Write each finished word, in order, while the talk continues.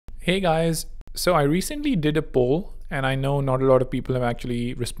Hey guys, so I recently did a poll and I know not a lot of people have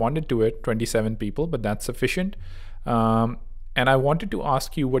actually responded to it, 27 people, but that's sufficient. And I wanted to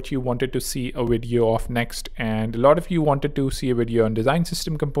ask you what you wanted to see a video of next. And a lot of you wanted to see a video on design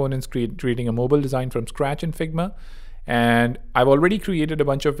system components, creating a mobile design from scratch in Figma. And I've already created a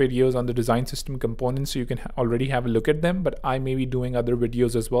bunch of videos on the design system components, so you can already have a look at them, but I may be doing other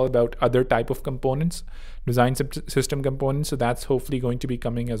videos as well about other type of components, design system components, so that's hopefully going to be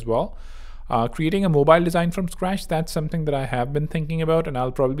coming as well. Creating a mobile design from scratch, that's something that I have been thinking about and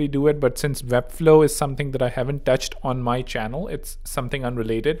I'll probably do it, but since Webflow is something that I haven't touched on my channel, it's something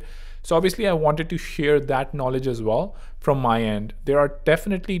unrelated. So obviously I wanted to share that knowledge as well from my end. There are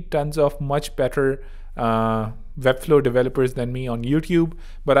definitely tons of much better Webflow developers than me on YouTube,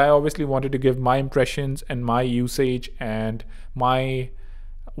 but I obviously wanted to give my impressions and my usage and my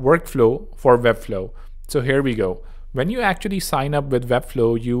workflow for Webflow. So here we go. When you actually sign up with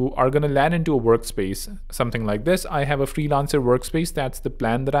Webflow, you are going to land into a workspace, something like this. I have a freelancer workspace. That's the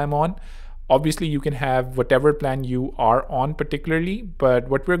plan that I'm on. Obviously, you can have whatever plan you are on particularly, but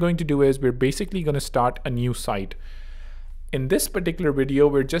what we're going to do is we're basically going to start a new site. In this particular video,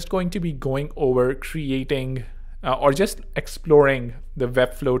 we're just going to be going over creating or just exploring the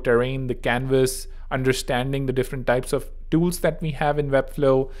Webflow terrain, the canvas, understanding the different types of tools that we have in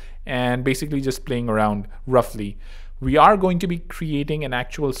Webflow, and basically just playing around roughly. We are going to be creating an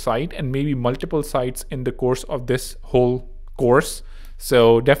actual site and maybe multiple sites in the course of this whole course.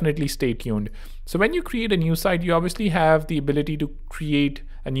 So definitely stay tuned. So when you create a new site, you obviously have the ability to create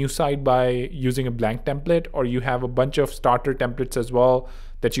a new site by using a blank template, or you have a bunch of starter templates as well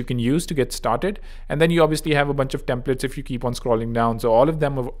that you can use to get started. And then you obviously have a bunch of templates if you keep on scrolling down. So all of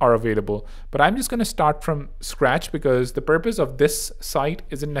them are available. But I'm just going to start from scratch because the purpose of this site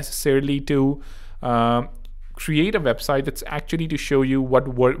isn't necessarily to create a website. It's actually to show you what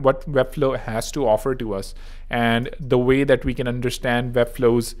Webflow has to offer to us and the way that we can understand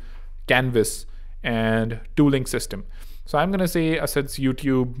Webflow's canvas and tooling system. So I'm going to say assets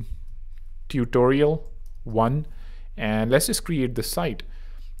YouTube tutorial 1, and let's just create the site.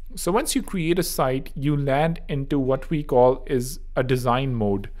 So once you create a site, you land into what we call is a design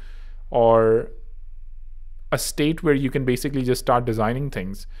mode, or a state where you can basically just start designing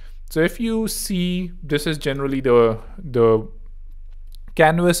things. So if you see, this is generally the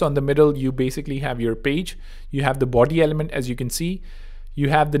canvas on the middle. You basically have your page, you have the body element, as you can see, you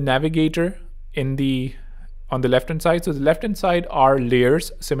have the navigator on the left hand side. So the left hand side are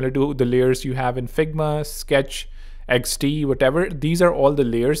layers similar to the layers you have in Figma, Sketch, XD, whatever. These are all the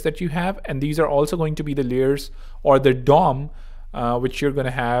layers that you have, and these are also going to be the layers or the DOM which you're going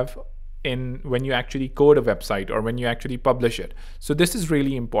to have in when you actually code a website or when you actually publish it. So this is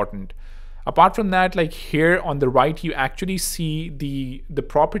really important. Apart from that, like here on the right, you actually see the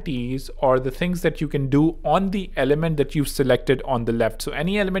properties or the things that you can do on the element that you've selected on the left. So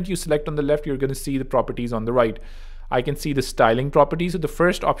any element you select on the left, you're going to see the properties on the right. I can see the styling properties. So the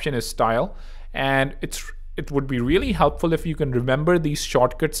first option is style, and it would be really helpful if you can remember these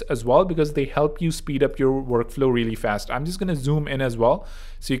shortcuts as well, because they help you speed up your workflow really fast. I'm just going to zoom in as well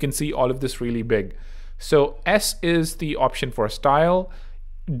so you can see all of this really big. So S is the option for style,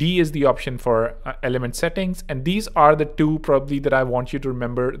 D is the option for element settings, and these are the two probably that I want you to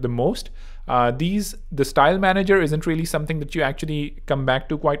remember the most. The style manager isn't really something that you actually come back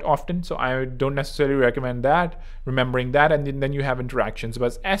to quite often, so I don't necessarily recommend that, remembering that. And then you have interactions,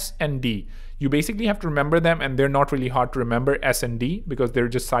 but S and D, you basically have to remember them, and they're not really hard to remember, S and D, because they're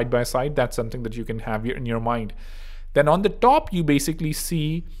just side by side. That's something that you can have in your mind. Then on the top, you basically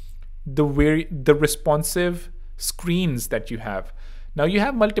see the responsive screens that you have. Now you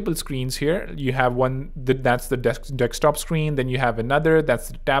have multiple screens here. You have one that's the desktop screen, then you have another that's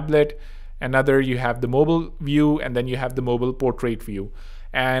the tablet, another you have the mobile view, and then you have the mobile portrait view.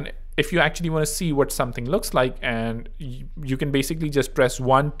 And if you actually want to see what something looks like, and you can basically just press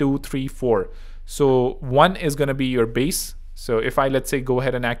 1, 2, 3, 4. So 1 is going to be your base. So if I, let's say, go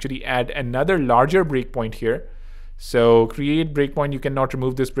ahead and actually add another larger breakpoint here. So create breakpoint, you cannot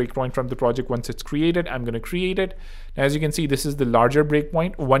remove this breakpoint from the project once it's created. I'm going to create it. Now, as you can see, this is the larger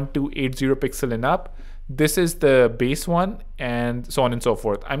breakpoint, 1280 pixel and up. This is the base one, and so on and so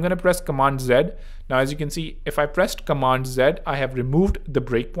forth. I'm going to press Command Z. Now, as you can see, if I pressed Command Z, I have removed the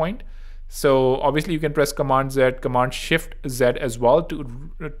breakpoint. So obviously you can press Command Z, Command Shift Z as well to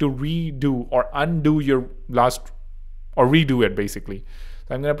redo or undo your last, or redo it basically.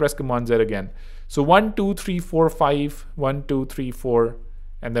 So I'm going to press Command Z again. So 1, 2, 3, 4, 5, 1, 2, 3, 4,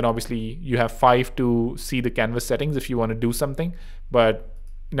 and then obviously you have 5 to see the canvas settings if you want to do something, but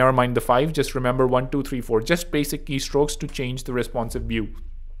never mind the 5, just remember 1, 2, 3, 4, just basic keystrokes to change the responsive view.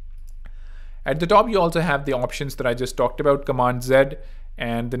 At the top, you also have the options that I just talked about, Command Z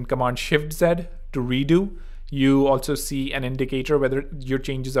and then Command Shift Z to redo. You also see an indicator whether your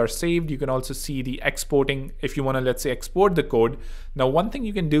changes are saved. You can also see the exporting if you want to, let's say, export the code. Now, one thing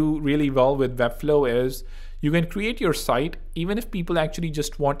you can do really well with Webflow is you can create your site, even if people actually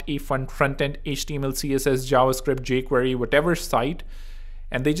just want a front-end HTML, CSS, JavaScript, jQuery, whatever site,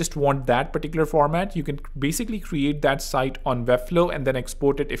 and they just want that particular format, you can basically create that site on Webflow and then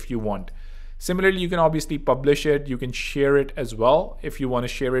export it if you want. Similarly, you can obviously publish it. You can share it as well if you want to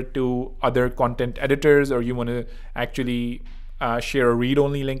share it to other content editors, or you want to actually share a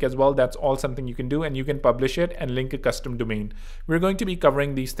read-only link as well. That's all something you can do, and you can publish it and link a custom domain. We're going to be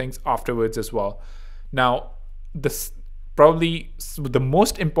covering these things afterwards as well. Now, this probably the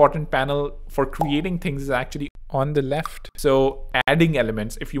most important panel for creating things is actually on the left. So adding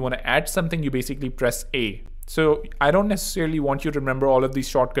elements, if you want to add something, you basically press A. So I don't necessarily want you to remember all of these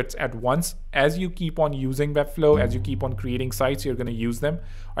shortcuts at once. As you keep on using Webflow, as you keep on creating sites, you're going to use them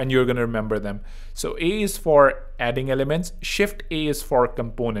and you're going to remember them. So A is for adding elements. Shift A is for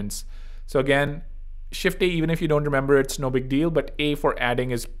components. So again, Shift A, even if you don't remember, it's no big deal, but A for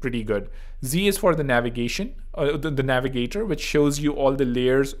adding is pretty good. Z is for the navigation, the navigator, which shows you all the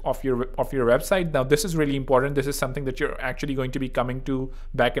layers of your website. Now, this is really important. This is something that you're actually going to be coming to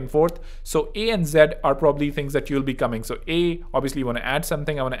back and forth. So A and Z are probably things that you'll be coming. So A, obviously you want to add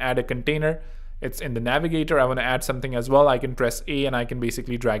something. I want to add a container. It's in the navigator. I want to add something as well. I can press A and I can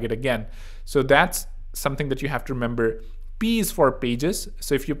basically drag it again. So that's something that you have to remember. P is for pages.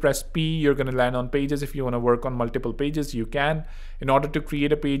 So if you press P, you're going to land on pages. If you want to work on multiple pages, you can. In order to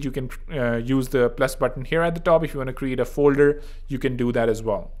create a page, you can use the plus button here at the top. If you want to create a folder, you can do that as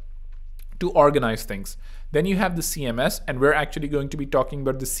well to organize things. Then you have the CMS, and we're actually going to be talking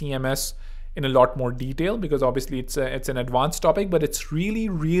about the CMS in a lot more detail because obviously it's an advanced topic, but it's really,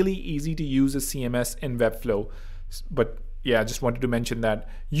 really easy to use a CMS in Webflow. But yeah, I just wanted to mention that.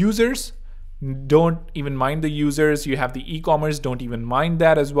 Users, don't even mind the users. You have the e-commerce, don't even mind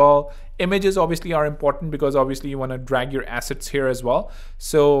that as well. Images obviously are important because obviously you want to drag your assets here as well.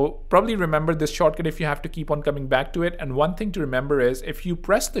 So probably remember this shortcut if you have to keep on coming back to it. And one thing to remember is if you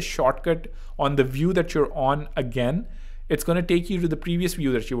press the shortcut on the view that you're on again, it's going to take you to the previous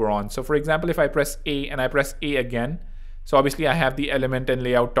view that you were on. So for example, if I press A and I press A again, so obviously I have the element and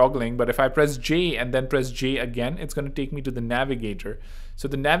layout toggling, but if I press J and then press J again, it's going to take me to the navigator. So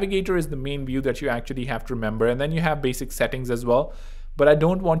the navigator is the main view that you actually have to remember. And then you have basic settings as well, but I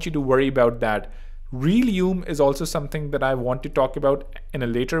don't want you to worry about that. Relume is also something that I want to talk about in a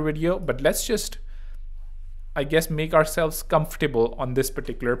later video, but let's just, I guess, make ourselves comfortable on this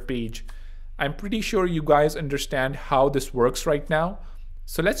particular page. I'm pretty sure you guys understand how this works right now.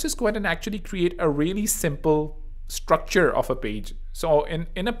 So let's just go ahead and actually create a really simple structure of a page. So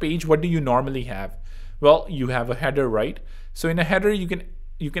in a page, what do you normally have? Well, you have a header, right? So in a header, you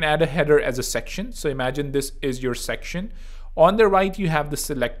can add a header as a section. So imagine this is your section. On the right, you have the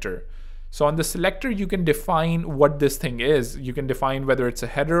selector. So on the selector, you can define what this thing is. You can define whether it's a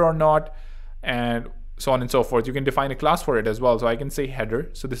header or not, and so on and so forth. You can define a class for it as well. So I can say header.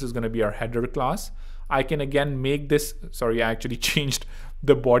 So this is going to be our header class. I can again make this, sorry, I actually changed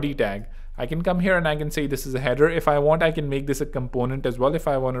the body tag. I can come here and I can say this is a header. If I want, I can make this a component as well. If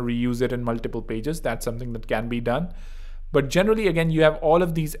I want to reuse it in multiple pages, that's something that can be done. But generally, again, you have all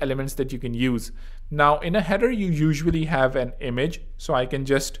of these elements that you can use. Now, in a header, you usually have an image. So I can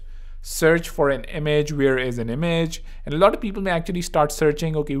just search for an image. Where is an image? And a lot of people may actually start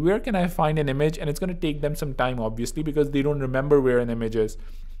searching, okay, where can I find an image? And it's going to take them some time, obviously, because they don't remember where an image is.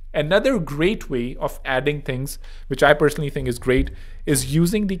 Another great way of adding things, which I personally think is great, is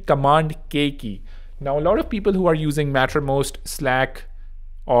using the Command K key. Now, a lot of people who are using Mattermost, Slack,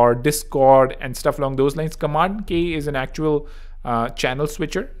 or Discord and stuff along those lines, Command K is an actual channel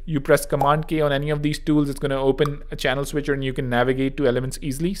switcher. You press Command K on any of these tools, it's going to open a channel switcher and you can navigate to elements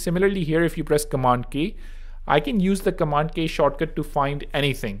easily. Similarly here, if you press Command K, I can use the Command K shortcut to find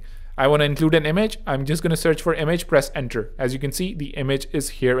anything. I want to include an image. I'm just going to search for image, press enter. As you can see, the image is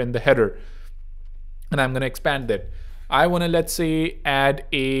here in the header. And I'm going to expand it. I want to, let's say, add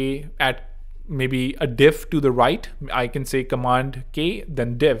maybe a div to the right. I can say Command K,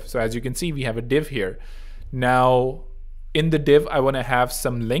 then div. So as you can see, we have a div here. Now, in the div, I want to have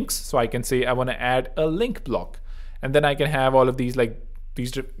some links. So I can say I want to add a link block. And then I can have all of these, like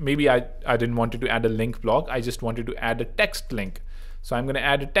these. Maybe I didn't want to add a link block. I just wanted to add a text link. So I'm going to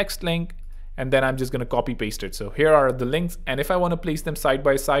add a text link and then I'm just going to copy paste it. So here are the links. And if I want to place them side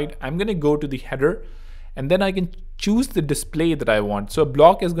by side, I'm going to go to the header and then I can choose the display that I want. So a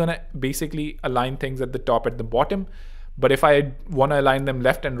block is going to basically align things at the top, at the bottom. But if I want to align them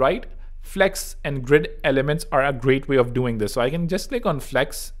left and right, flex and grid elements are a great way of doing this. So I can just click on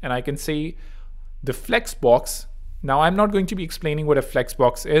flex and I can say the flex box. Now I'm not going to be explaining what a flex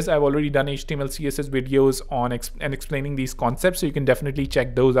box is. I've already done HTML, CSS videos on explaining these concepts, so you can definitely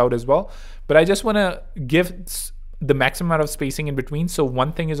check those out as well. But I just want to give the maximum amount of spacing in between, so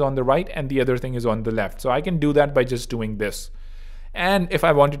one thing is on the right and the other thing is on the left. So I can do that by just doing this. And if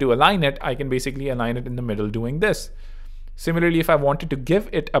I wanted to align it, I can basically align it in the middle doing this. Similarly, if I wanted to give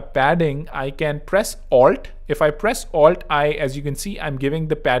it a padding, I can press Alt. If I press Alt, as you can see, I'm giving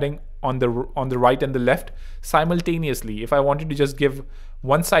the padding on the right and the left simultaneously. If I wanted to just give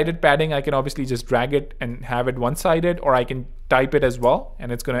one-sided padding, I can obviously just drag it and have it one-sided, or I can type it as well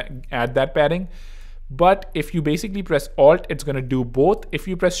and it's going to add that padding. But if you basically press Alt, it's going to do both. If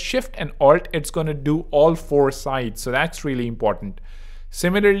you press Shift and Alt, it's going to do all four sides. So that's really important.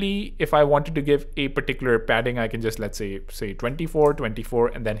 Similarly, if I wanted to give a particular padding, I can just, let's say 24, 24,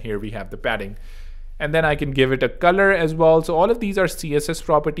 and then here we have the padding. And then I can give it a color as well. So all of these are CSS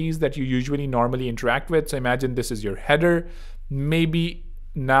properties that you usually normally interact with. So imagine this is your header. Maybe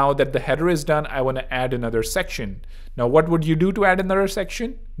now that the header is done, I want to add another section. Now, what would you do to add another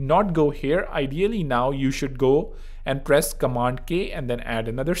section? Not go here. Ideally, now you should go and press Command K and then add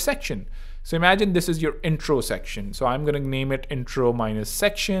another section. So imagine this is your intro section. So I'm going to name it intro minus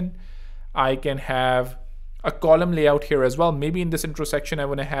section. I can have a column layout here as well. Maybe in this intro section, I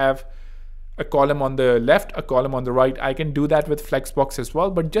want to have a column on the left, a column on the right. I can do that with Flexbox as well.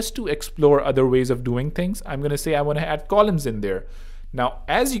 But just to explore other ways of doing things, I'm going to say I want to add columns in there. Now,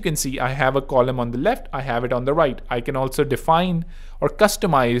 as you can see, I have a column on the left, I have it on the right. I can also define or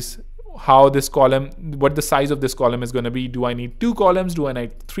customize how this column, what the size of this column is going to be. Do I need 2 columns? Do I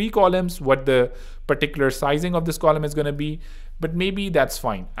need 3 columns? What the particular sizing of this column is going to be? But maybe that's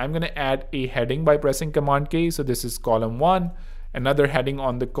fine. I'm going to add a heading by pressing Command K. So this is column 1, another heading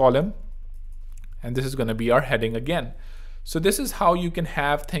on the column, and this is going to be our heading again. So this is how you can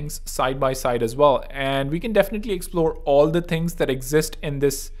have things side by side as well. And we can definitely explore all the things that exist in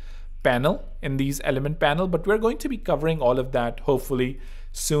this panel, in these element panel, but we're going to be covering all of that hopefully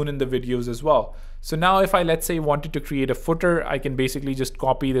soon in the videos as well. So now if I, let's say, wanted to create a footer, I can basically just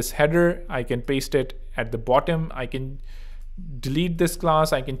copy this header. I can paste it at the bottom. I can delete this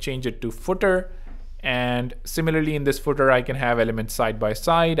class. I can change it to footer. And similarly in this footer, I can have elements side by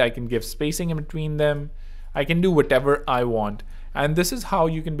side. I can give spacing in between them. I can do whatever I want. And this is how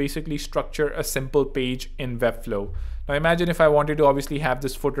you can basically structure a simple page in Webflow. Now imagine if I wanted to obviously have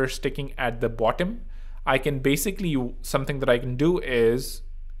this footer sticking at the bottom. I can basically, something that I can do is,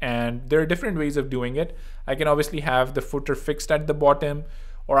 and there are different ways of doing it. I can obviously have the footer fixed at the bottom,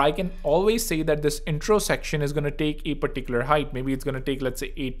 or I can always say that this intro section is going to take a particular height. Maybe it's going to take, let's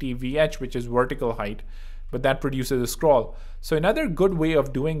say 80 VH, which is vertical height, but that produces a scroll. So another good way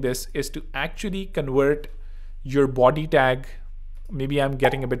of doing this is to actually convert your body tag. Maybe I'm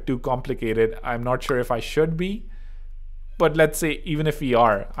getting a bit too complicated. I'm not sure if I should be, but let's say even if we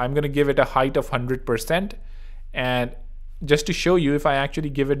are, I'm going to give it a height of 100%. And just to show you, if I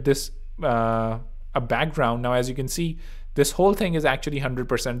actually give it this a background, now as you can see, this whole thing is actually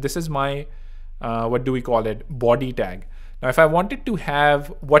 100%. This is my what do we call it, body tag. Now if I wanted to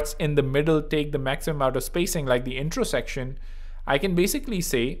have what's in the middle take the maximum amount of spacing, like the intro section, I can basically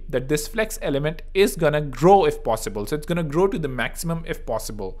say that this flex element is gonna grow if possible. So it's gonna grow to the maximum if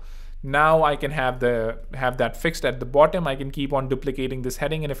possible. Now I can have that fixed at the bottom. I can keep on duplicating this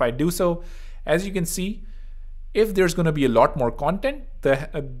heading, and if I do so, as you can see, if there's going to be a lot more content,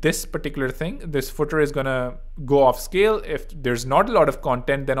 this particular thing, this footer is going to go off scale. If there's not a lot of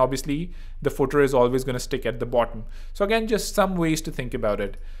content, then obviously the footer is always going to stick at the bottom. So again, just some ways to think about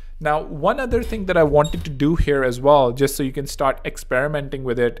it. Now, one other thing that I wanted to do here as well, just so you can start experimenting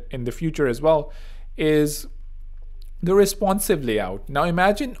with it in the future as well, is the responsive layout. Now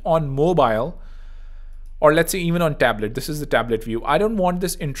imagine on mobile, or let's say even on tablet, this is the tablet view. I don't want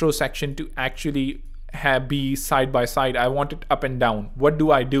this intro section to actually be side by side. I want it up and down. What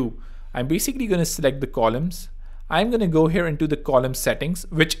do? I'm basically going to select the columns. I'm going to go here into the column settings,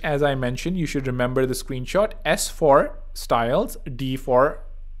 which, as I mentioned, you should remember the screenshot. S for styles, D for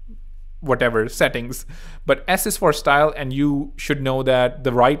whatever settings, but S is for style, and you should know that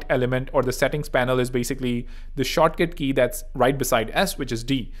the right element or the settings panel is basically the shortcut key that's right beside S, which is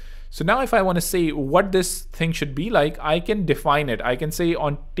D. So now if I want to say what this thing should be like, I can define it. I can say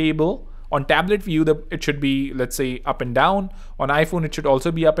on tablet view, it should be, let's say, up and down. On iPhone, it should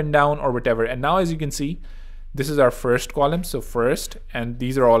also be up and down or whatever. And now as you can see, this is our first column. So first, and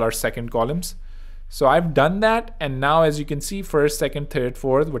these are all our second columns. So I've done that. And now as you can see, first, second, third,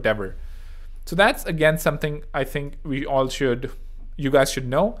 fourth, whatever. So that's again something I think you guys should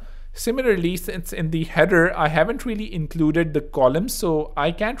know. Similarly, since in the header, I haven't really included the columns, so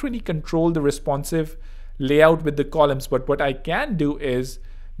I can't really control the responsive layout with the columns. But what I can do is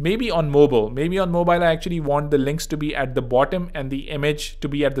maybe on mobile, I actually want the links to be at the bottom and the image to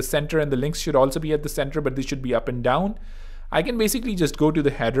be at the center, and the links should also be at the center, but they should be up and down. I can basically just go to the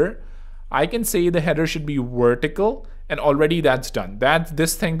header. I can say the header should be vertical, and already that's done.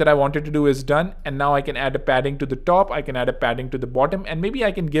 This thing that I wanted to do is done, and now I can add a padding to the top, I can add a padding to the bottom, and maybe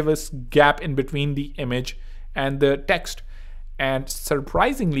I can give a gap in between the image and the text. And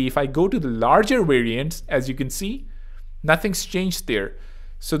surprisingly, if I go to the larger variants, as you can see, nothing's changed there.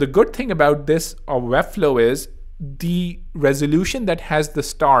 So the good thing about this Webflow is the resolution that has the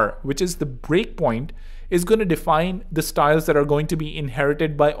star, which is the breakpoint, is going to define the styles that are going to be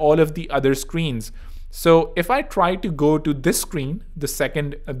inherited by all of the other screens. So if I try to go to this screen,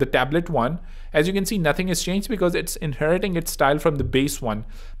 the tablet one, as you can see, nothing has changed because it's inheriting its style from the base one.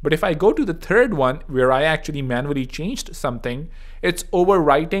 But if I go to the third one, where I actually manually changed something, it's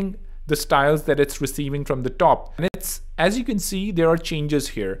overwriting the styles that it's receiving from the top. And it's, as you can see, there are changes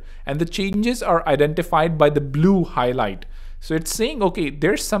here, and the changes are identified by the blue highlight. So it's saying, okay,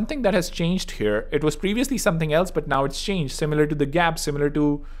 there's something that has changed here. It was previously something else, but now it's changed. Similar to the gap,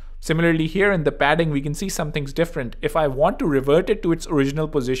 similarly here in the padding, we can see something's different. If I want to revert it to its original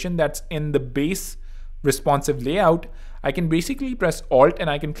position that's in the base responsive layout, I can basically press Alt and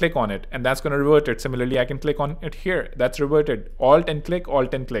I can click on it, and that's going to revert it. Similarly, I can click on it here. That's reverted. Alt and click,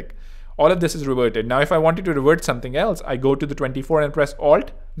 Alt and click. All of this is reverted. Now, if I wanted to revert something else, I go to the 24 and press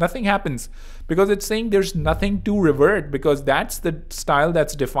Alt. Nothing happens because it's saying there's nothing to revert, because that's the style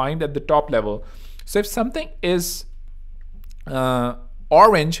that's defined at the top level. So if something is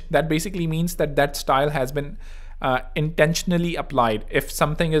orange, that basically means that that style has been intentionally applied. If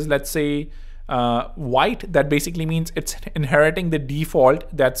something is, let's say, white, that basically means it's inheriting the default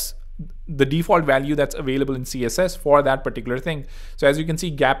value that's available in CSS for that particular thing. So as you can see,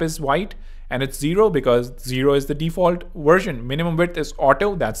 gap is white and it's 0 because 0 is the default version. Minimum width is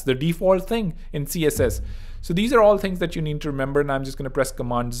auto, that's the default thing in CSS. So these are all things that you need to remember, and I'm just going to press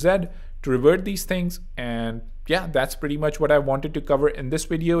Command Z to revert these things. And yeah, that's pretty much what I wanted to cover in this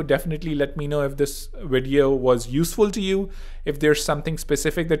video. Definitely let me know if this video was useful to you, if there's something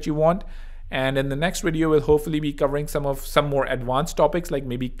specific that you want. And in the next video, we'll hopefully be covering some more advanced topics, like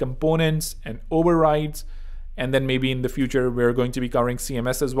maybe components and overrides. And then maybe in the future, we're going to be covering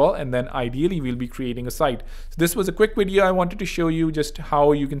CMS as well. And then ideally, we'll be creating a site. So this was a quick video. I wanted to show you just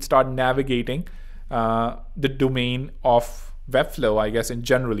how you can start navigating the domain of Webflow, I guess, in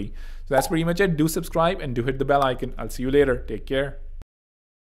generally. So that's pretty much it. Do subscribe and do hit the bell icon. I'll see you later. Take care.